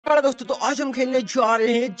नमस्कार दोस्तों, तो आज हम खेलने जा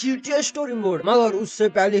रहे हैं GTA स्टोरी मोड, मगर उससे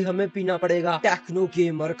पहले हमें पीना पड़ेगा टेक्नो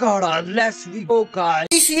गेमर काढ़ा। Let's go guys.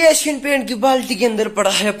 इस एशियन पेंट की बाल्टी के अंदर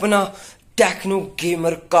पड़ा है अपना टेक्नो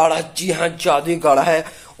गेमर काढ़ा। जी हाँ, जादुई काढ़ा है।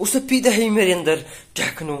 उसे पीते ही मेरे अंदर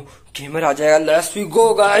टेक्नो गेमर आ जाएगा। Let's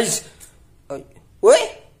go guys. ओए,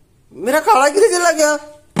 मेरा काढ़ा किधर चला गया?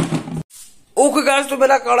 ओके गाइस, तो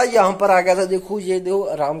मेरा काढ़ा यहाँ पर आ गया था। देखो, ये देखो,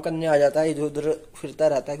 आराम करने आ जाता है, इधर उधर फिरता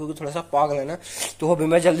रहता है क्योंकि थोड़ा सा पागल है ना। तो अभी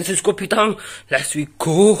मैं जल्दी से इसको पीता हूँ। Let's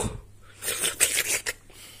go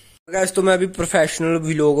guys. तो मैं अभी प्रोफेशनल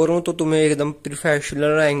व्लॉगर हूँ, तो तुम्हें एकदम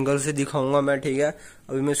प्रोफेशनल एंगल से दिखाऊंगा मैं, ठीक है।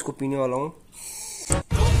 अभी मैं इसको पीने वाला हूँ।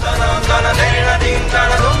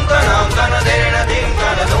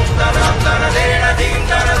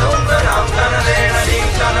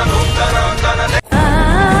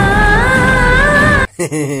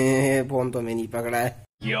 फोन तो मैं नहीं पकड़ा है।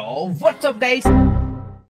 Yo, what's up guys?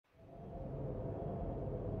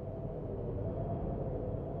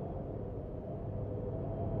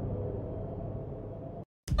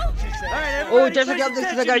 ओ, जैसा कि आप देख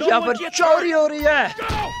सकते हैं यहाँ पर चोरी हो रही है।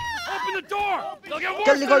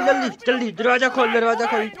 जल्दी खोल, जल्दी जल्दी, दरवाजा खोल, दरवाजा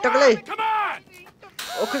खोल टकले।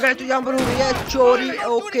 ओके गाइस, तो यहाँ पर हो रही है चोरी।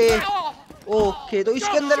 ओके ओके, तो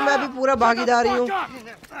इसके अंदर मैं अभी पूरा भागीदारी हूँ।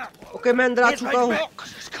 ओके, मैं अंदर आ चुका हूँ।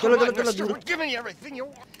 चलो चलो चलो, दूर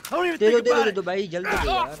दे दो भाई, जल्दी दो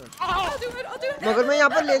यार। मगर मैं यहाँ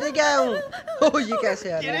पर लेने क्या आया हूँ? ओह, ये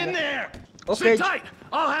कैसे आ रहा है? ओके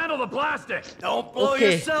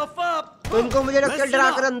ओके, तो इनको मुझे लगता है डरा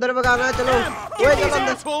कर अंदर भगाना है। चलो चलो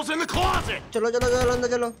अंदर, चलो चलो चलो अंदर,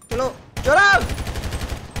 चलो चलो चलो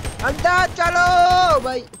अंदर चलो।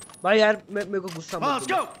 भाई यार, मेरे को गुस्सा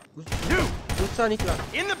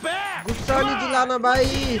नहीं दिलाना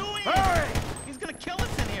भाई।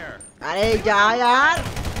 अरे जा यार,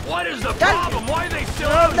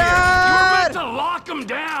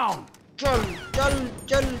 चल चल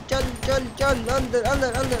चल चल चल चल अंदर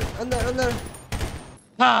अंदर अंदर अंदर अंदर।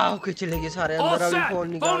 हाँ ओके, चले गए सारे अंदर। अभी फोन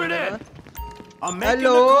निकाल।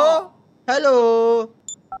 हेलो हेलो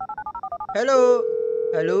हेलो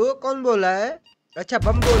हेलो, कौन बोला है? अच्छा,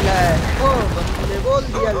 बम बोला है। ओ, बम ने बोल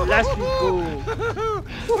दिया। Let's go.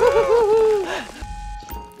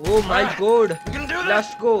 Oh my God,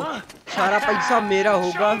 let's go. सारा पैसा मेरा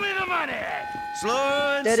होगा।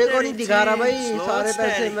 तेरे को नहीं दिखा रहा भाई, सारे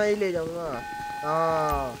पैसे मैं ही ले जाऊंगा।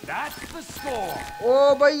 हाँ,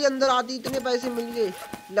 ओ भाई, अंदर आती इतने पैसे मिल गए।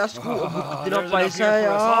 Let's go. कितना पैसा है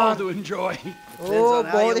यार। ओ,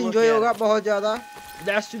 बहुत एंजॉय होगा, बहुत ज्यादा।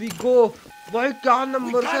 लेट्स गो भाई, क्या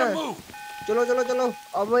नंबर है। चलो चलो चलो।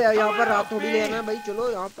 अब यहाँ पर रात थोड़ी लेना है भाई, चलो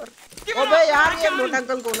यहाँ पर। अबे यार, ये मोटा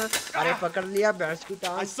अंकल कौन है? अरे पकड़ लिया भैंस की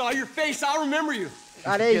टांग।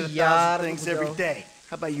 अरे यार,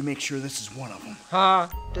 How about you make sure this is one of them? हाँ,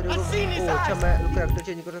 तेरे को। अच्छा, मैं कैरेक्टर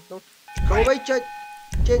चेंज कर सकता हूँ। तो भाई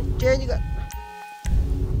चेंज कर।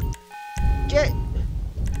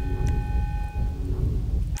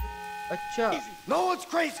 अच्छा, No one's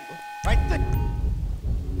crazy. Right there.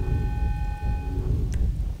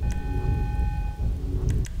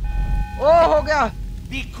 ओ हो गया।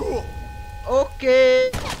 Be cool. ओके,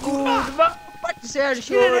 कूल से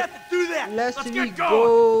हेडशॉट। Let's go.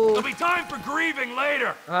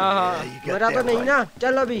 हाँ, मेरा तो नहीं ना।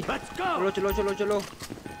 चल अभी, चलो चलो चलो चलो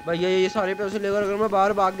भाई। ये सारे पैसे लेकर अगर मैं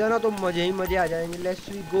बाहर भाग गया ना, तो मजे ही मजे आ जाएंगे। Let's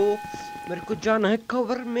go. मेरे को जाना है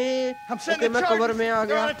कवर में। ओके, मैं कवर में आ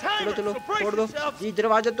गया। चलो चलो, तोड़ दो ये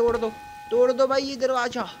दरवाजा, तोड़ दो भाई ये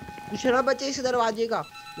दरवाजा। कुछ ना बचे इस दरवाजे का।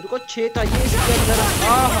 मेरे को 6 चाहिए इसके अंदर।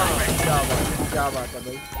 क्या बात है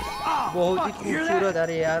भाई, बहुत ही खूबसूरत।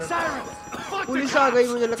 अरे यार, पुलिस आ गई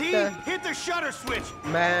मुझे लगता है।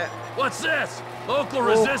 मैं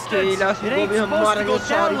भी हम मारेंगे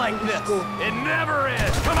सारी पुलिस को।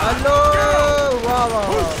 हेलो, वाह वाह,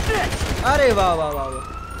 अरे वाह वाह वाह,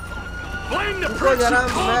 जरा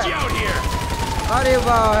मैं, अरे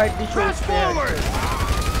वाह,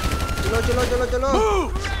 चलो चलो चलो चलो।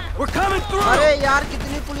 अरे यार,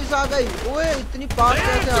 कितनी पुलिस आ गई। ओए, इतनी पास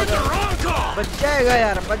कैसे आ गई? बच जाएगा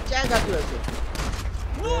यार, बच जाएगा तू ऐसे।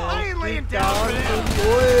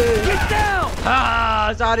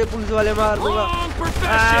 हाँ, सारे पुलिस वाले मार दूंगा।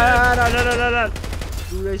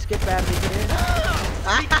 तू इसके पैर दिख रहे हैं।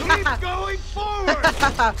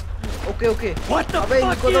 ओके ओके, अबे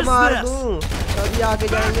इनको तो मार दूं, तभी आगे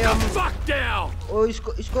जाएंगे हम। ओ,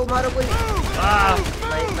 इसको मारो कोई।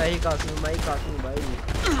 मैं ही काटूं भाई।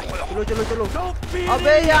 चलो चलो चलो।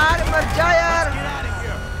 अबे यार, मर जा यार।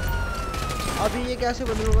 अभी ये कैसे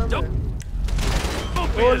बदलूंगा मैं?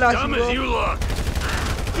 ओ,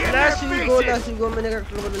 लेट्स गो मैंने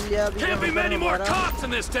कैरेक्टर बदल लिया अभी यहाँ पर हमारा।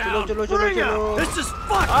 चलो चलो चलो चलो।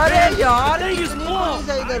 अरे यार कितनी पुलिस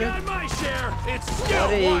है इधर।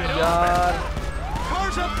 अरे यार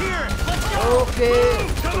ओके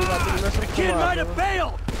कोई बात नहीं, मैं सबको मार दूंगा।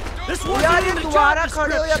 यार ये दोबारा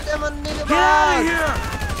खड़े हो जाते हैं मरने के बाद।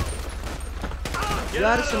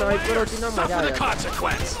 यार स्नाइपर होती ना मजा आ जाता।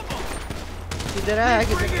 किधर है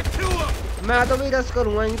किधर? मैं तो भी रस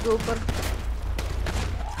करूंगा इनके ऊपर।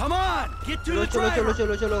 चलो चलो चलो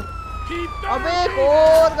चलो चलो। अबे एक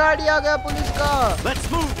और गाड़ी आ गया पुलिस का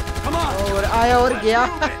और आया और गया।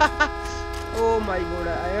 Oh my God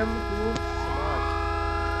I am to smart.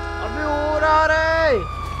 अबे और आ रहे।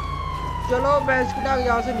 चलो भैंस की टांग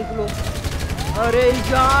यहाँ से निकलो। अरे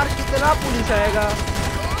यार कितना पुलिस आएगा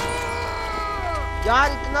यार,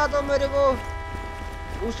 इतना तो मेरे को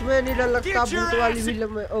उसमें नहीं डर लगता। भूत वाली फिल्म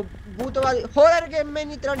में, भूत वाली हॉरर गेम में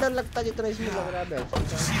नहीं इतना डर लगता जितना इसमें लग रहा है।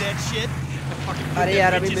 अरे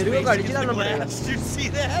यार अभी मेरे को गाड़ी चलाना पड़ेगा।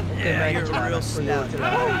 ओके मैं चला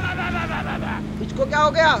रहा हूं। इसको क्या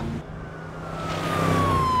हो गया?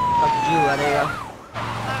 अब जी मरेगा।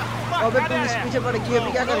 अबे पुलिस पीछे पड़ गई,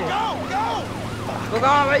 अभी क्या करें?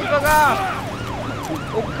 भगा भाई भगा।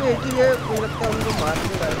 ओके तो ये लगता है उनको मार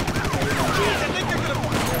देगा।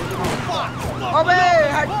 अबे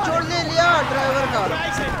हेड छोड़ ले लिया ड्राइवर का।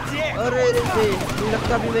 अरे रे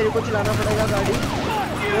लगता भी मेरे को चलाना पड़ेगा गाड़ी।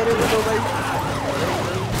 मेरे को तो भाई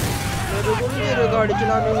मेरे को नहीं दे गाड़ी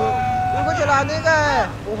चलाने को, उनको चलाने का है।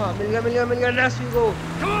 ओ हाँ मिल गया मिल गया मिल गया। Let's go.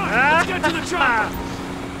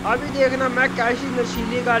 अभी देखना मैं कैसी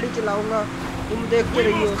नशीली गाड़ी चलाऊंगा, तुम देखते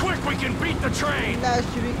रहियो।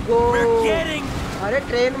 Let's go. अरे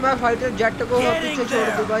ट्रेन में फाइटर जेट को पीछे छोड़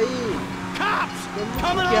दो भाई।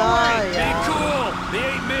 क्या यार?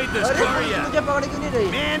 अरे मुझे पकड़ क्यों नहीं रही?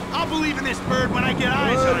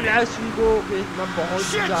 Let's go. मैं बहुत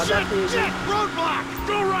ज्यादा तेज हूँ।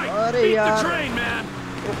 अरे यार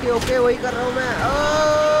ओके ओके वही कर रहा हूँ मैं।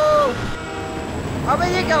 अबे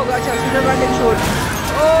ये क्या होगा? अच्छा सिनेमैटिक शॉट।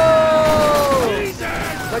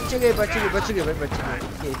 बच गए बच गए बच गए भाई बच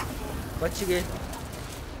गए बच गए।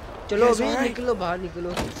 चलो अभी निकलो बाहर निकलो।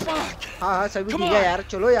 हाँ हाँ सभी ठीक है यार।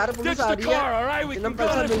 चलो यार पुलिस आ रही है, इतना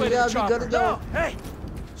पैसा मिल गया अभी घर जाओ।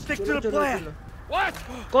 चलो चलो चलो।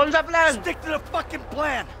 कौन सा प्लान?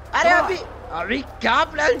 अरे अभी क्या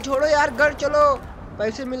प्लान? छोड़ो यार घर चलो,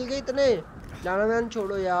 पैसे मिल गए इतने। जाना मैन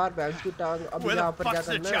छोड़ो यार भैंस की टांग। अब यहाँ पर क्या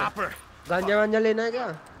करना है? गांजा वांजा लेना है क्या?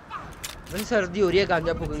 वही सर्दी हो रही है,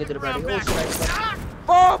 गांजा फूकेंगे तेरे पैर।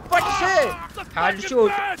 ओ पट से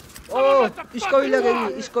हेडशॉट। ओ इसको भी लगेगी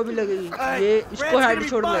इसको भी लगेगी। ये इसको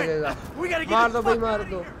हेडशॉट लगेगा। मार दो भाई मार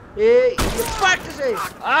दो। ये पट से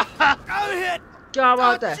क्या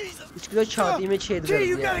बात है? इसकी तो छाती में छेद कर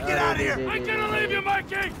दिया।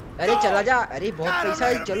 अरे चला जा। अरे बहुत पैसा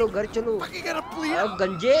है, चलो घर चलो।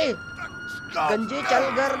 गंजे गंजे चल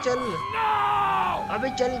घर चल। अबे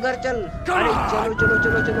चल घर चल। अरे चलो चलो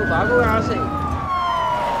चलो चलो भागो यहाँ से।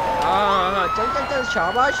 हाँ हाँ चल चल चल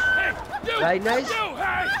शाबाश भाई नाइस।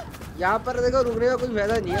 यहाँ पर देखो रुकने का कोई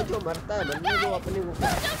फायदा नहीं है, जो मरता है मरने को अपने को।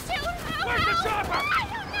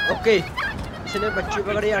 ओके इसने बच्ची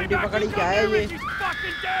पकड़ी आंटी पकड़ी, क्या है ये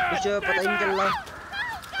कुछ पता ही नहीं चल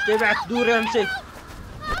रहा। दूर है हमसे।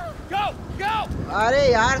 अरे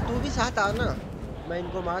यार तू भी साथ आना, मैं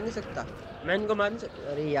इनको मार नहीं सकता मैं इनको मार नहीं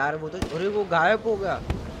सकता। अरे यार वो तो अरे वो गायब हो गया।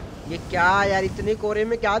 ये क्या यार इतने कोरे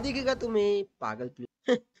में क्या दिखेगा तुम्हें पागल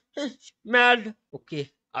मैड। ओके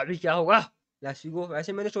अभी क्या होगा? Let's go.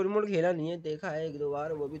 वैसे मैंने स्टोरी मोड खेला नहीं है, देखा है एक दो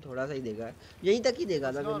बार, वो भी थोड़ा सा ही देखा है, यहीं तक ही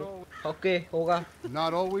देखा था मैंने। ओके होगा।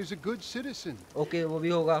 Not always a good citizen. Okay वो भी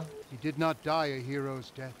होगा। He did not die a hero's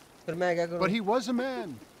death. फिर मैं क्या करूं? But he was a man.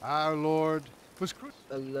 Our Lord was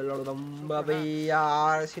crucified.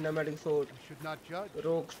 यार cinematic shot. Should not judge.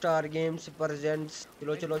 Rockstar games presents.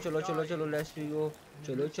 चलो चलो चलो चलो चलो लेट्स गो।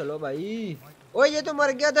 चलो चलो भाई। ओए ये तो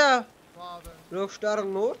मर गया था। Rockstar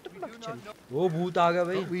note production. वो भूत आ गया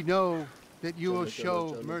भाई। We know that you will show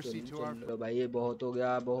mercy to our. भाई ये बहुत हो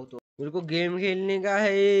गया बहुत हो। मेरे को गेम खेलने का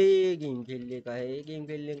है गेम खेलने का है गेम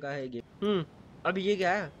खेलने का है गेम। अभी ये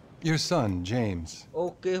क्या है? Your son James.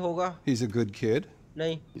 ओके होगा। He's a good kid.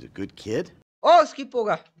 नहीं He's a good kid. O skip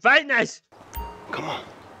होगा। Very nice. Come on.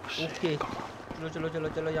 Okay चलो चलो चलो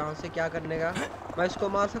चलो यहाँ से क्या करने का? मैं इसको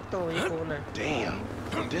मार सकता हूँ, ये कौन है? Damn,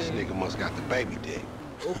 this nigga must got the baby dick.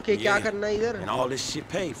 Okay क्या करना है इधर? And all this shit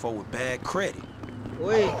paid for with bad credit.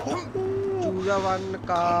 ओए चूजा वन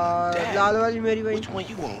का लाल वाली मेरी भाई। Which one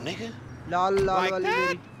you want, nigga? लाल लाल वाली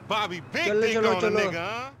मेरी। Bobby Big चलो Dick चलो on a चलो। nigga,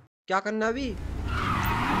 huh? क्या करना अभी?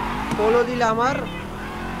 Follow the Lamar.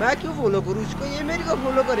 मैं क्यों फॉलो करूँ इसको? ये मेरे को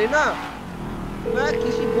फॉलो करे ना, मैं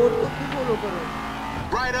किसी बोट को क्यों फॉलो करूँ?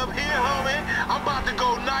 Right up here, homie. I'm about to go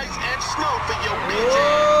nice and slow for your bitch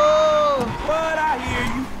ass. Oh, But I hear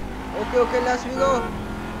you. okay, let's we go.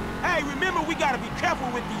 Hey, remember we gotta be careful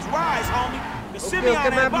with these rides, homie. The Okay, Simeon मैं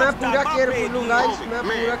ain't about to पूरा stop my careful bed. हूँ guys, मैं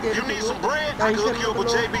Man, पूरा you careful need हूँ. some bread? I can hook you up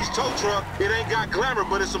with Tension JB's tow truck. It ain't got glamour,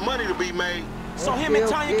 but it's some money to be made. So him and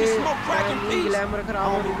Tanya can smoke crack in peace. Glamour खराब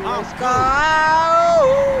हो रही है I'm इसका.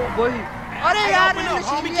 वही. अरे Hey, यार open ये up,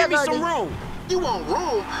 homie. नशीली Give me गाड़ी. some room. You want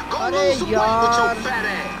room? Go Arey lose some weight with your yaar. fat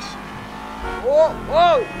ass.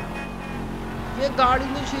 ओ ये गाड़ी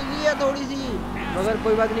नशीली है थोड़ी सी, मगर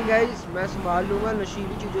कोई बात नहीं गाइस, मैं संभाल लूंगा.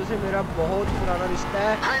 नशीली चीजों से मेरा बहुत पुराना रिश्ता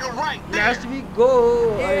है. Hang her right there. Let's we go.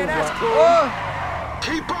 Yeah, that's cool. O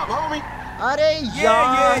Keep up, homie. अरे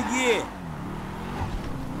यार Yeah.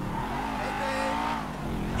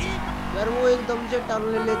 यार वो एकदम से टर्न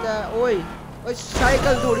ले लेता है. ओए ओए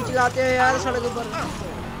साइकिल थोड़ी चलाते हैं यार सड़क पर.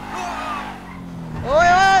 ओए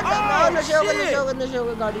नशे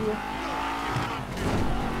होगा गाड़ी में.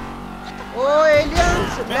 ओ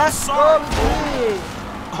aliens, let's go.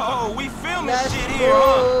 Oh, we filming let's shit here, huh?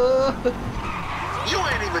 Go. You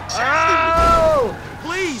ain't even testing me.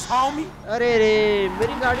 Please, homie. अरे रे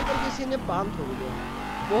मेरी गाड़ी पर किसी ने पाम ठोक दिया.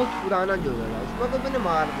 बहुत पुराना जो है उसको तो मैंने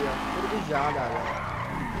मार दिया. मेरे को याद आ गया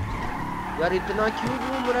यार, इतना क्यों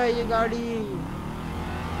घूम रहा है ये गाड़ी.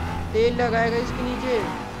 तेल लगाएगा इसके नीचे.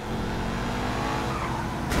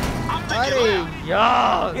 अरे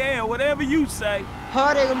यार Yeah, whatever you say.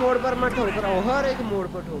 हर एक मोड़ पर मैं ठोक रहा हूँ, हर एक मोड़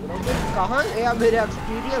पर ठोक रहा हूँ. मैं कहाँ गया मेरा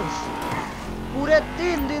एक्सपीरियंस? पूरे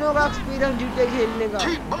 3 दिनों का एक्सपीरियंस जीते खेलने का.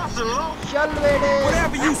 Keep busting low. चल बेटे,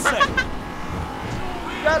 Whatever you say.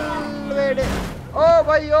 चल बेटे. ओ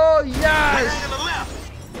भाई ओ yes. Hang in the left.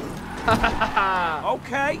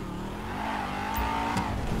 Okay.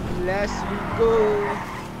 Let's go.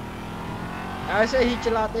 ऐसे ही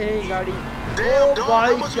चलाते हैं गाड़ी. Damn, ओ dog, how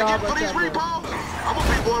भाई much you क्या get for these बचा है. repos? I'm gonna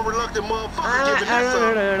be one reluctant motherfucker giving that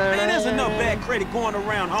some. Man, there's enough bad credit going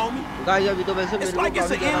around, homie. Guys अभी तो वैसे It's मेरे like को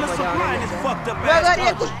it's an काफी endless ज्यादा supply in मजा this आने fucked up लगा. ass मगर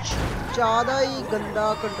ये country. कुछ ज्यादा ही गंदा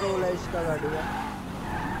कंट्रोल है इसका गाड़ी का.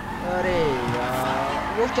 अरे यार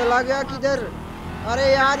वो चला गया किधर. अरे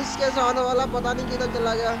यार इसके साथ वाला पता नहीं किधर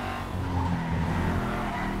चला गया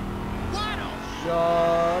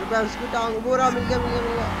यार. मैं उसकी टांग बोरा मिल गया.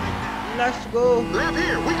 Let's go. Left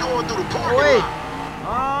here, we going through the parking ओए lot.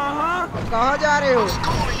 कहाँ जा रहे हो? I'm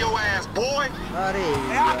schooling your ass, boy. अरे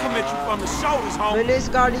Hey, I'll come at you from the shoulders, homie. मैंने इस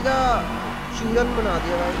गाड़ी का चूरन बना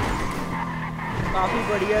दिया भाई. काफी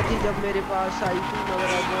बढ़िया थी जब मेरे पास आई थी, मगर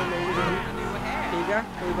अब नहीं रही. ठीक है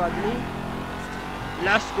कोई बात नहीं.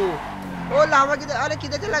 Let's go. ओ लामा किधर? अरे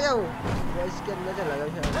किधर चला गया वो? इसके अंदर चला गया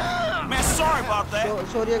शायद. Man, sorry about that.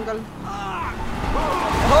 Sorry uncle.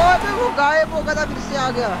 हो मैं वो गायब हो गया था, फिर से आ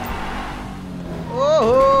गया.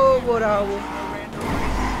 ओहो वो रहा वो.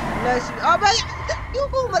 अबे क्यों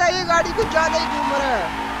घूम रहा है ये गाड़ी? कुछ ज्यादा ही घूम रहा है.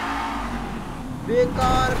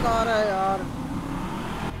 बेकार कार है यार.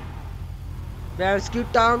 भैंस की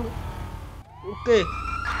टांग. ओके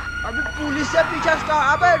अभी पुलिस से पीछा स्टार.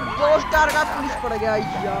 अबे 2 स्टार का पुलिस पड़ गया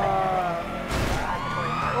यार.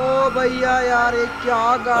 ओ भैया यार ये क्या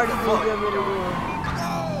गाड़ी दे दिया मेरे को.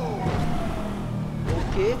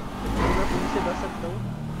 ओके मैं पुलिस से बच सकता हूँ,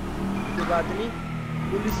 कोई बात नहीं.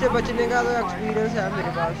 पुलिस से बचने का तो एक्सपीरियंस है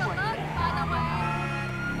मेरे पास.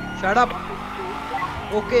 Shut up.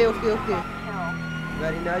 Okay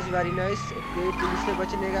very nice. Okay police से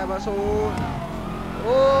बचने का बस. ओ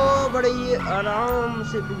बड़े ही आराम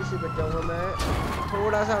से पुलिस से बच जाऊंगा मैं.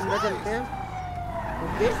 थोड़ा सा अंदर चलते हैं.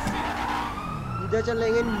 ओके इधर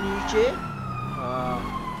चलेंगे नीचे. हाँ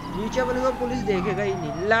नीचे अपने को पुलिस देखेगा ही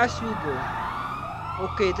नहीं. लास्ट वीक गो.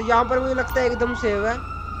 ओके तो यहाँ पर मुझे लगता है एकदम सेव है.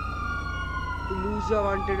 Loose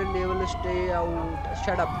wanted naval stay out.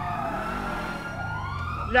 Shut up.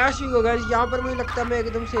 Last week हो गाइस. यहाँ पर मुझे लगता है मैं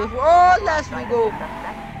एकदम सेफ. ओ लास्ट वीक गो.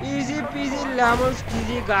 Easy peasy lemon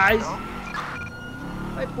squeezy guys.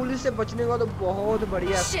 भाई पुलिस से बचने का तो बहुत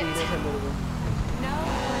बढ़िया एक्सपीरियंस है मेरे को.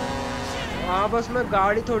 हाँ बस मैं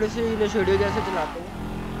गाड़ी थोड़ी सी नशेड़ी जैसे चलाता हूँ.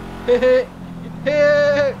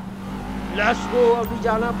 Let's go. अभी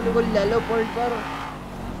जाना अपने को येलो पॉइंट पर.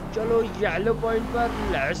 चलो येलो पॉइंट पर.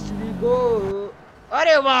 Let's go.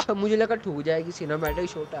 अरे वाह मुझे लगा ठुक जाएगी. सिनेमैटिक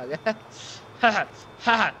शॉट आ गया.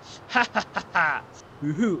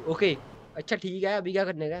 ओके अच्छा ठीक है. अभी क्या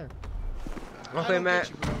करने का? ओके मैं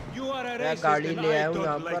गाड़ी ले आया हूँ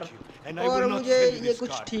यहाँ पर. और मुझे ये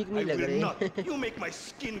कुछ ठीक नहीं लग रही.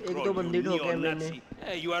 एक दो बंदी ठोके मैंने.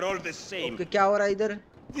 ओके क्या हो रहा है इधर?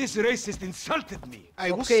 This racist insulted me.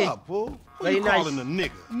 Hey, what's Okay. up, fool? Who you Very nice. calling a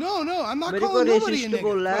nigga? No, I'm not मेरे को calling nobody a resist nigga.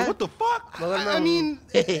 बोल रहा है. What the fuck? मगर I मैं mean,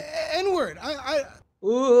 N-word.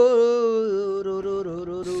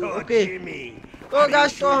 So okay Jimmy, तो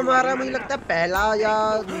guys तो हमारा मुझे लगता है पहला या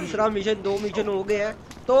दूसरा मिशन, 2 मिशन हो गए हैं।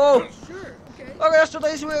 तो तो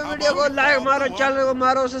इस वीडियो को लाइक मारो, चैनल को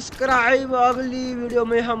मारो सब्सक्राइब। अगली वीडियो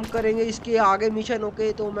में हम करेंगे इसके आगे मिशन।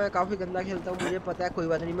 ओके तो मैं काफ़ी गंदा खेलता हूँ, मुझे पता है, कोई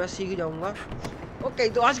बात नहीं, मैं सीख जाऊँगा। ओके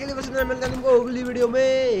तो आज के लिए बस इतना, मिलता है तुमको अगली वीडियो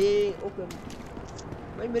में। ओके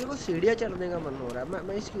भाई मेरे को सीढ़ियाँ चढ़ने का मन हो रहा है,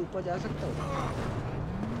 मैं इसके ऊपर जा सकता हूँ?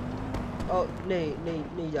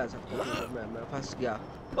 नहीं जा सकता, मैं फंस गया।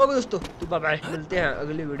 ओके दोस्तों तो बाय बाय, मिलते हैं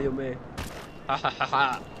अगली वीडियो में।